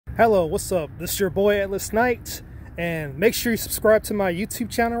Hello, what's up? This is your boy Atlas Knight, and make sure you subscribe to my YouTube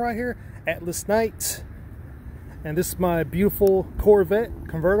channel right here, Atlas Knight. And this is my beautiful Corvette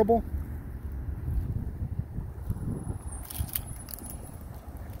convertible.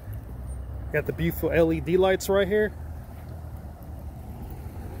 Got the beautiful LED lights right here.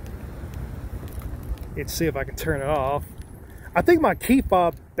 Let's see if I can turn it off. I think my key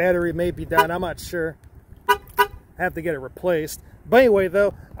fob battery may be down. I'm not sure. I have to get it replaced. But anyway,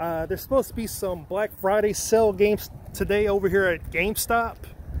 though, there's supposed to be some Black Friday sale games today over here at Gamestop.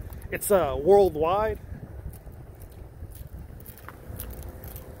 It's worldwide.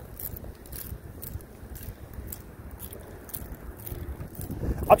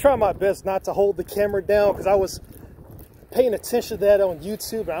 I'll try my best not to hold the camera down because I was paying attention to that on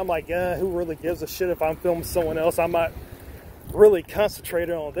YouTube, and I'm like, who really gives a shit if I'm filming someone else? I'm not really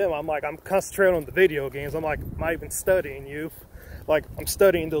concentrated on them. I'm concentrated on the video games. I'm like, I'm not even studying you. Like, I'm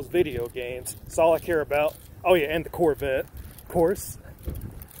studying those video games. That's all I care about. Oh yeah, and the Corvette, of course.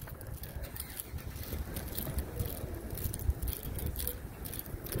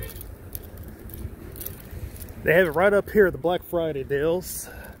 They have it right up here, the Black Friday deals.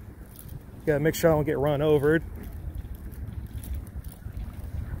 Gotta make sure I don't get run over.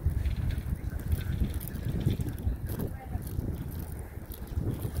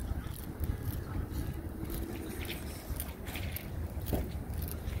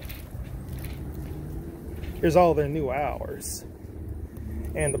 Here's all their new hours.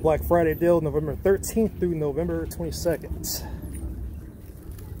 And the Black Friday deal, November 13th through November 22nd.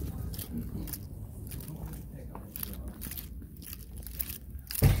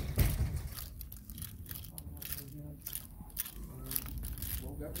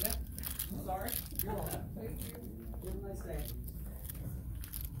 Sorry. You're welcome. Thank you. Have a nice day.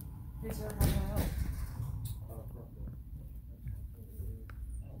 Hey, sir, how can I help?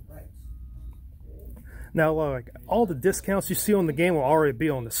 Right. Now, like, all the discounts you see on the game will already be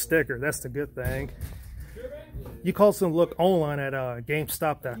on the sticker. That's the good thing. You can also look online at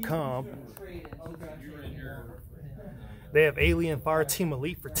Gamestop.com. They have Alien Fireteam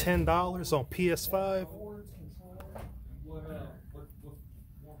Elite for $10 on PS5.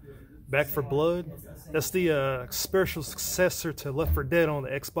 Back 4 Blood. That's the spiritual successor to Left 4 Dead on the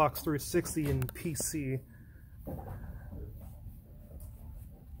Xbox 360 and PC.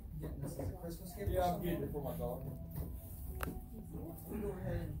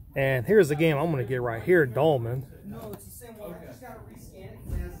 And here's the game I'm going to get right here, Dolman.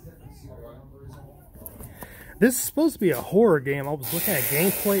 This is supposed to be a horror game. I was looking at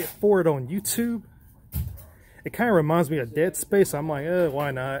gameplay for it on YouTube. It kind of reminds me of Dead Space. I'm like,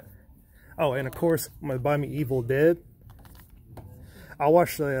 why not? Oh, and of course, I'm going to buy me Evil Dead. I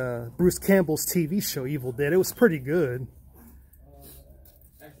watched Bruce Campbell's TV show, Evil Dead. It was pretty good.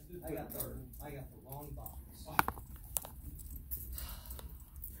 I got the wrong box.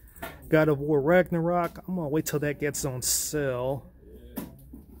 God of War Ragnarok. I'm going to wait till that gets on sale.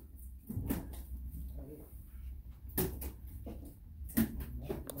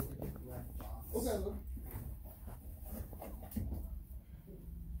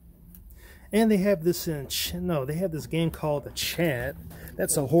 And they have this they have this game called The Chat.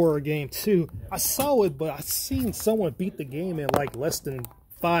 That's a horror game too. I saw it, but I seen someone beat the game in like less than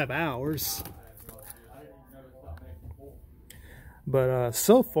 5 hours. But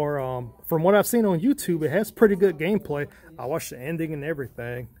so far, from what I've seen on YouTube, it has pretty good gameplay. I watched the ending and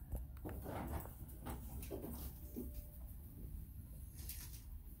everything.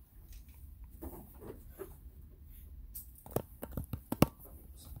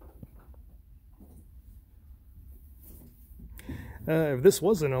 If this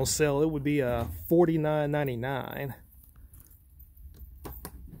wasn't on sale, it would be $49.99.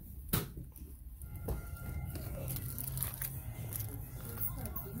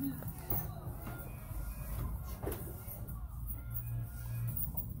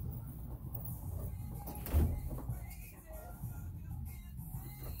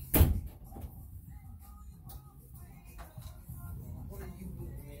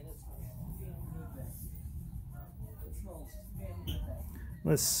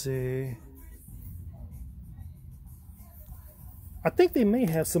 Let's see. I think they may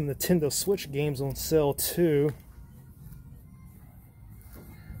have some Nintendo Switch games on sale too.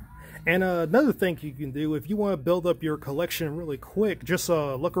 And another thing you can do, if you want to build up your collection really quick, just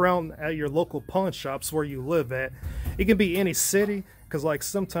look around at your local pawn shops where you live at. It can be any city, because like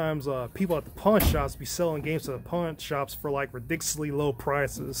sometimes people at the pawn shops be selling games to the pawn shops for like ridiculously low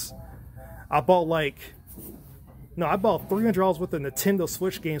prices. I bought like No, I bought $300 worth of Nintendo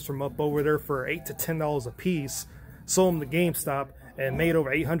Switch games from up over there for $8 to $10 a piece. Sold them to GameStop, and made over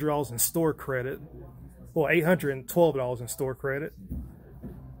 $800 in store credit. Well, $812 in store credit.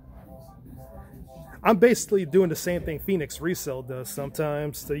 I'm basically doing the same thing Phoenix Resale does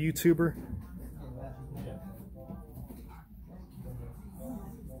sometimes, the YouTuber.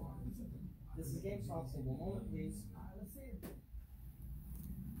 This is Gamestop. One moment, please.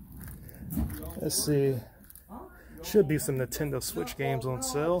 Let's see. Should be some Nintendo Switch games on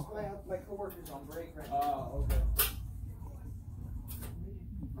sale. My coworker's on break right now. Oh, okay.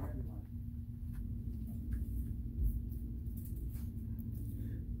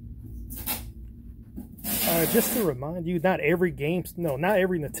 Just to remind you, not every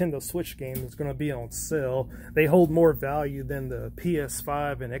Nintendo Switch game is going to be on sale. They hold more value than the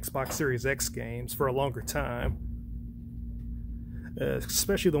PS5 and Xbox Series X games for a longer time.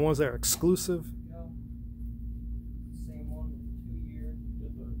 Especially the ones that are exclusive. Same one, 2 year.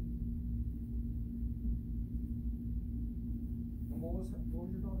 And what was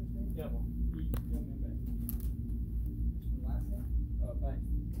your daughter's name? Emma. Last name? Banks.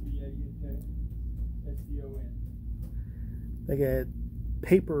 B-A-U-K. S-T-O-N. They got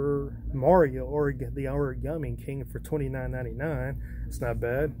Paper Mario or the Origami King for $29.99. It's not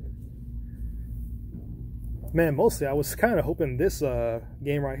bad. Man, mostly I was kind of hoping this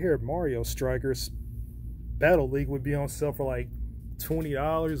game right here, Mario Strikers Battle League, would be on sale for like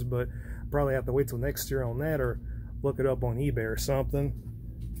 $20, but probably have to wait till next year on that or look it up on eBay or something.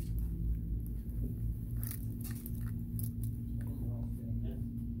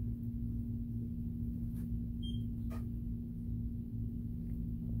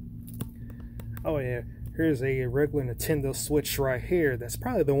 Oh yeah, here's a regular Nintendo Switch right here. That's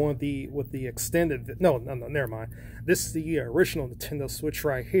probably the one with the extended. No, never mind. This is the original Nintendo Switch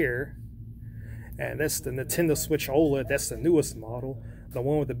right here, and that's the Nintendo Switch OLED. That's the newest model, the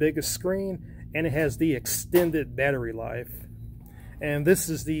one with the biggest screen, and it has the extended battery life. And this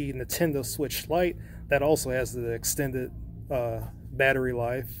is the Nintendo Switch Lite that also has the extended battery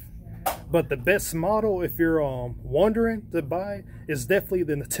life. But the best model, if you're wondering to buy, is definitely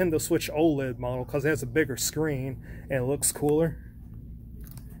the Nintendo Switch OLED model because it has a bigger screen and it looks cooler.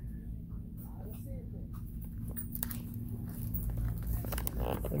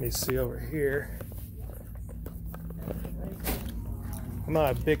 Let me see over here. I'm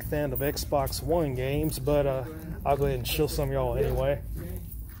not a big fan of Xbox One games, but I'll go ahead and show some of y'all anyway.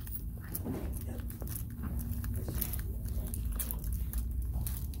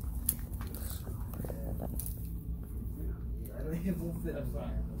 That's fine.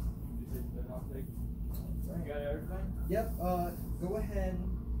 You got everything? Yep, go ahead.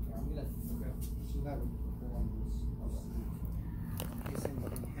 I'm gonna so that would go on this. In case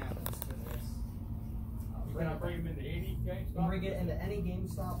anything happens to this. Can I bring them into any GameStop? Bring it into any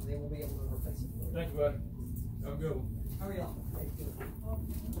GameStop, they will be able to replace it for you. Thank you, bud. Have a good one. Hurry up.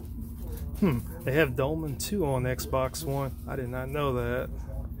 They have Dolman 2 on Xbox One. I did not know that.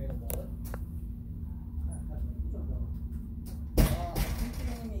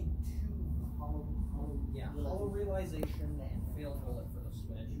 Realization and Fatal Bullet for the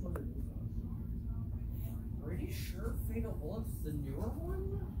Switch. Pretty sure Fatal Bullet's the newer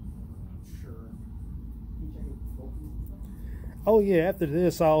one? Sure. Oh yeah, after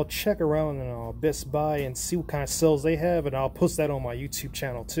this I'll check around in Best Buy and see what kind of sales they have, and I'll post that on my YouTube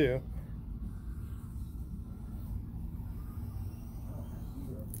channel too.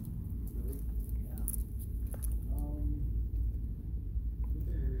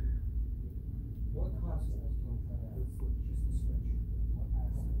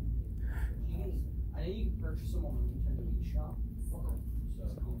 I know you can purchase them on the Nintendo eShop. So you'll get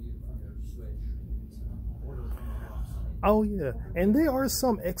it from your Switch. Order from the website. Oh yeah, and there are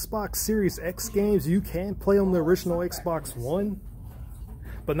some Xbox Series X games you can play on the original Xbox One,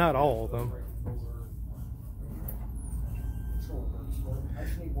 but not all of them. I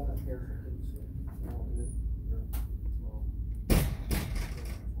just need one more character.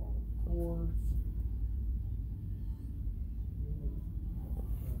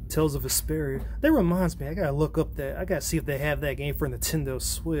 Tales of Vesperia. That reminds me, I gotta look up that. I gotta see if they have that game for Nintendo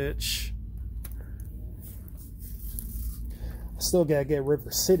Switch. I still gotta get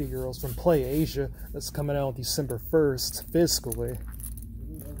River City Girls from Play Asia. That's coming out on December 1st, physically.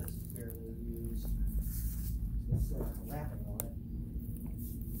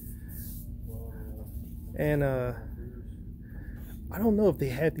 And I don't know if they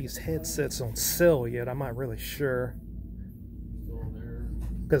had these headsets on sale yet. I'm not really sure.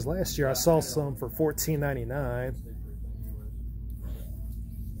 Because last year I saw some for $14.99.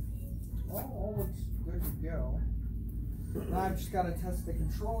 Well, all looks good to go. Now I've just got to test the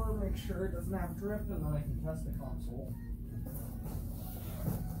controller, make sure it doesn't have drift, and then I can test the console.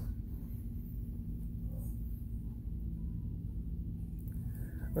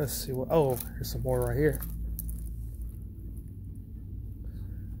 Let's see what. Oh, there's some more right here.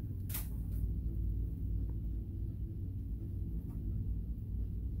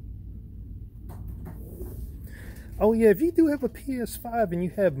 Oh yeah, if you do have a PS5 and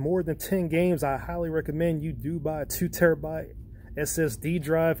you have more than 10 games, I highly recommend you do buy a 2TB SSD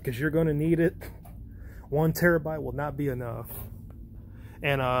drive because you're going to need it. 1TB will not be enough.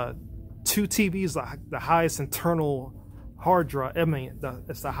 And 2 TB is the highest internal hard drive. I mean,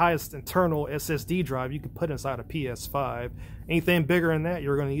 it's the highest internal SSD drive you can put inside a PS5. Anything bigger than that,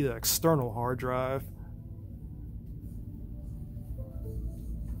 you're going to need an external hard drive.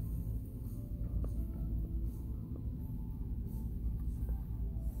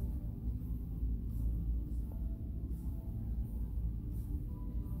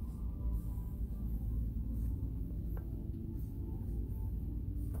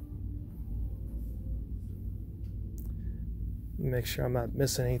 Make sure I'm not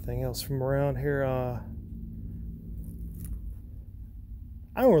missing anything else from around here. I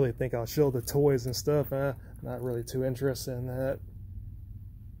don't really think I'll show the toys and stuff. Not really too interested in that.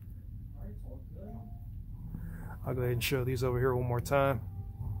 I'll go ahead and show these over here one more time.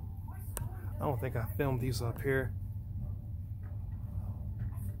 I don't think I filmed these up here.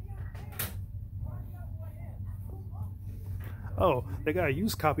 Oh, they got a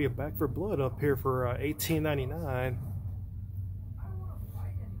used copy of Back 4 Blood up here for $18.99.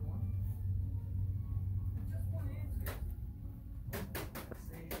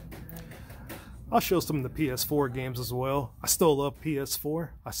 I'll show some of the PS4 games as well. I still love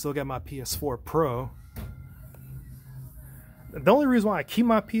PS4. I still got my PS4 Pro. The only reason why I keep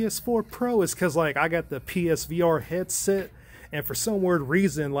my PS4 Pro is because like I got the PSVR headset, and for some weird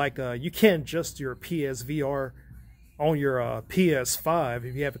reason, like you can't adjust your PSVR on your PS5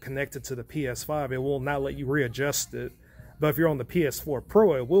 if you have it connected to the PS5. It will not let you readjust it. But if you're on the PS4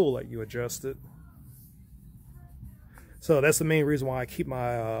 Pro, it will let you adjust it. So that's the main reason why I keep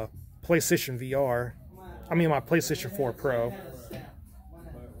my PlayStation VR. I mean my PlayStation 4 Pro.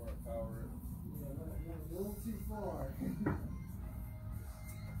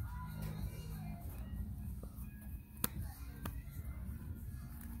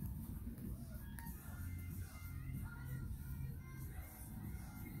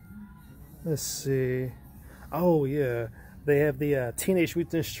 Let's see. Oh yeah, they have the Teenage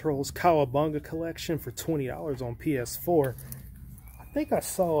Mutant Ninja Turtles Cowabunga collection for $20 on PS4. I think I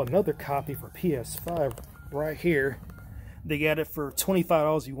saw another copy for PS5 right here. They got it for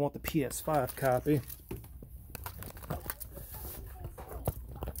 $25 if you want the PS5 copy.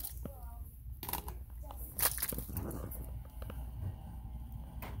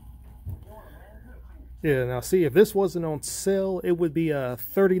 Yeah, now see, if this wasn't on sale, it would be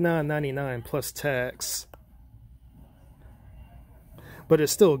 $39.99 plus tax. But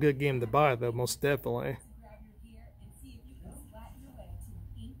it's still a good game to buy, though, most definitely.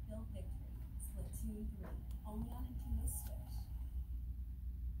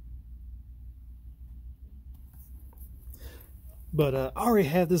 But I already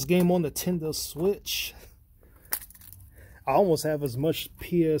have this game on Nintendo Switch. I almost have as much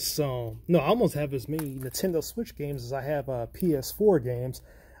I almost have as many Nintendo Switch games as I have PS4 games.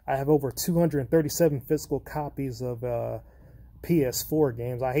 I have over 237 physical copies of PS4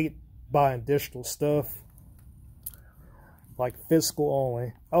 games. I hate buying digital stuff. Like physical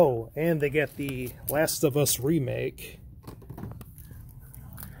only. Oh, and they get the Last of Us remake.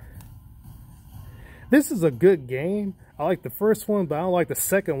 This is a good game. I like the first one, but I don't like the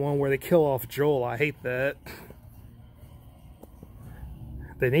second one where they kill off Joel. I hate that.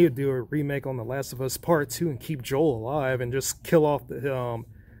 They need to do a remake on The Last of Us Part 2 and keep Joel alive and just kill off the,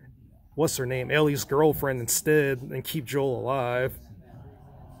 what's her name, Ellie's girlfriend instead, and keep Joel alive.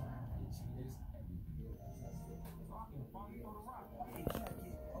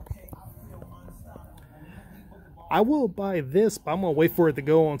 I will buy this, but I'm going to wait for it to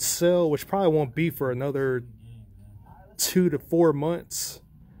go on sale, which probably won't be for another 2 to 4 months,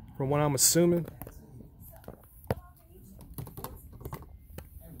 from what I'm assuming.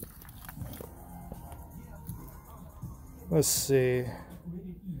 Let's see.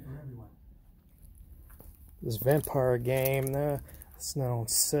 This vampire game, nah, it's not on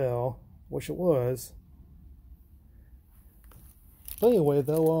sale. Wish it was. But anyway,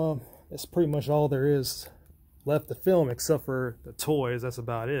 though, that's pretty much all there is left to film, except for the toys. That's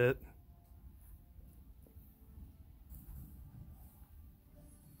about it.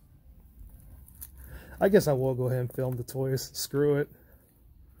 I guess I will go ahead and film the toys. Screw it.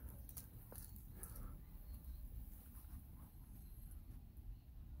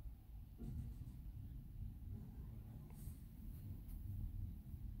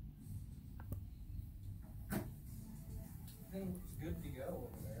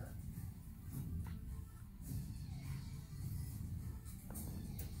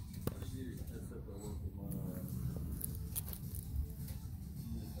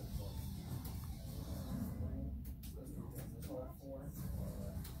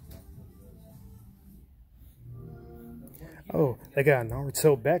 They got a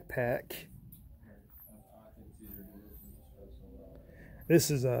Naruto backpack. This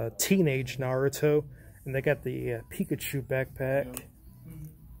is a teenage Naruto, and they got the Pikachu backpack.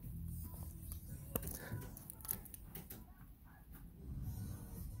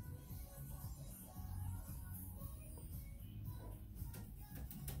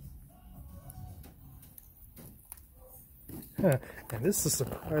 And this is a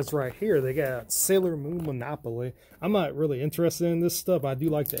surprise right here. They got Sailor Moon Monopoly. I'm not really interested in this stuff. I do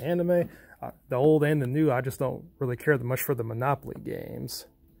like the anime, the old and the new. I just don't really care that much for the Monopoly games.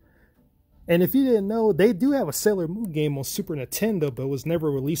 And if you didn't know, they do have a Sailor Moon game on Super Nintendo, but it was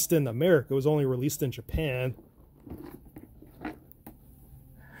never released in America. It was only released in Japan.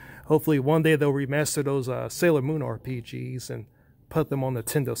 Hopefully one day they'll remaster those Sailor Moon RPGs and put them on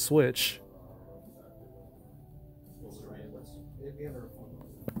Nintendo Switch.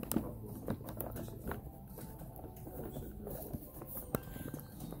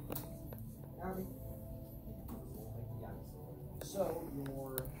 So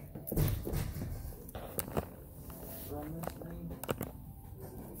your from this thing.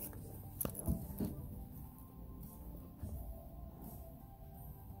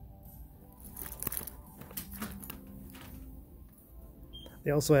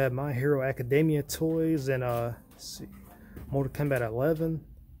 They also have My Hero Academia toys and let's see, Mortal Kombat 11.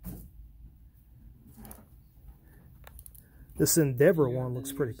 This Endeavor one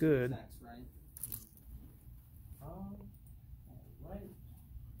looks pretty good.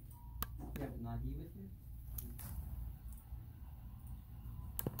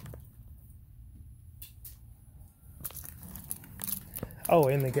 Oh,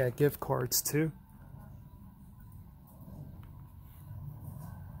 and they got gift cards too.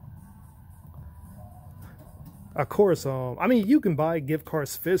 Of course, I mean, you can buy gift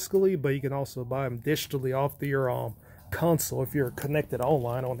cards physically, but you can also buy them digitally off your console if you're connected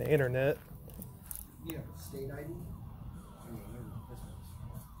online on the internet. You have a state ID?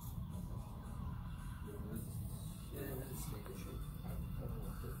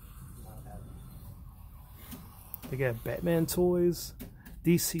 They got Batman toys,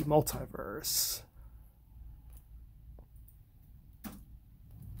 DC Multiverse.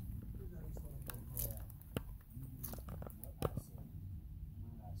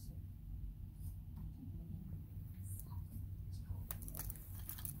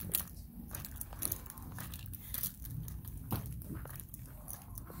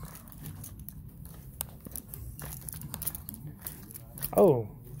 Oh,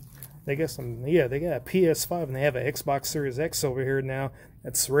 they got some, yeah, they got a PS5 and they have an Xbox Series X over here now.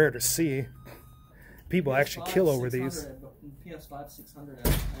 That's rare to see. People actually kill over these. PS5 600.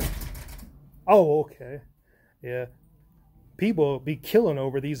 Oh, okay. Yeah. People be killing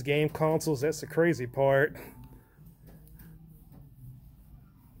over these game consoles. That's the crazy part.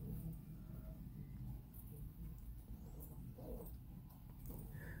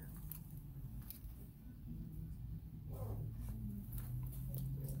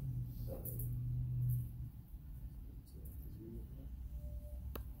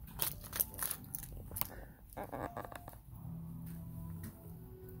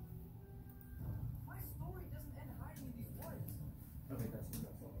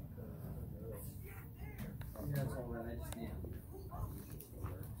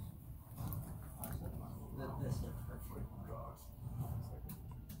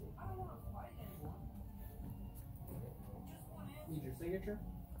 Need your signature?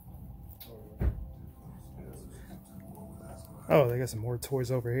 Oh, they got some more toys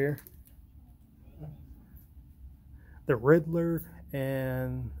over here. The Riddler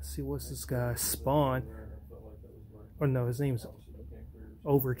and let's see, what's this guy? Spawn. Or no, his name's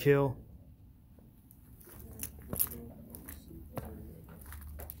Overkill.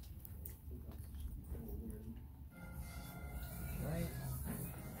 Right.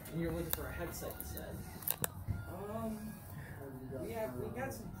 And you're looking for a headset, you said. We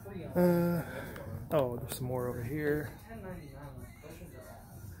got some free on Oh, there's some more over here.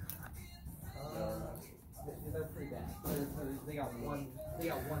 They're pretty bad. They got one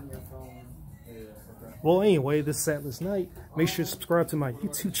year phone. Well, anyway, this is Atlas Knight. Make sure to subscribe to my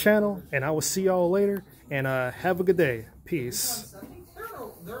YouTube channel, and I will see y'all later. And have a good day. Peace.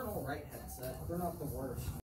 They're an alright headset. They're not the worst.